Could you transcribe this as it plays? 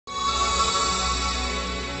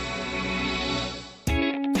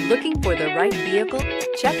Looking for the right vehicle?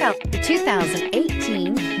 Check out the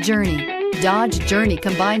 2018 Journey. Dodge Journey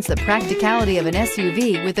combines the practicality of an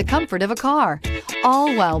SUV with the comfort of a car,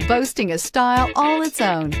 all while boasting a style all its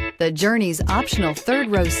own. The Journey's optional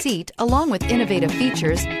third-row seat, along with innovative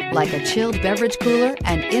features like a chilled beverage cooler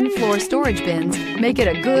and in-floor storage bins, make it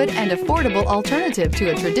a good and affordable alternative to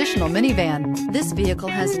a traditional minivan. This vehicle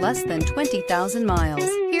has less than 20,000 miles.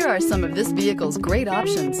 Here are some of this vehicle's great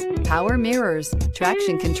options: power mirrors,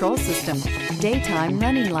 traction control system, daytime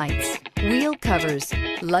running lights, wheel covers,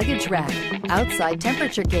 luggage rack, outside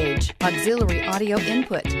temperature gauge, auxiliary audio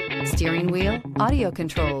input, steering wheel audio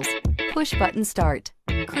controls, push button start,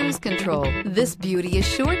 cruise control. This beauty is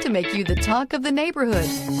sure to make you the talk of the neighborhood.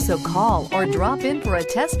 So call or drop in for a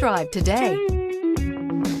test drive today.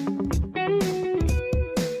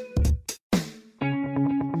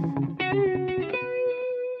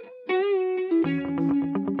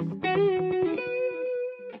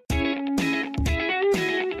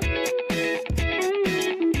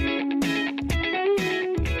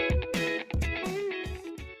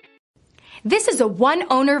 This is a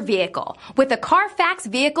one-owner vehicle with a Carfax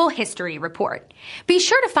Vehicle History Report. Be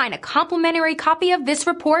sure to find a complimentary copy of this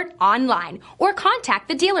report online or contact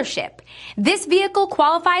the dealership. This vehicle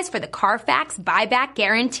qualifies for the Carfax Buyback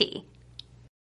Guarantee.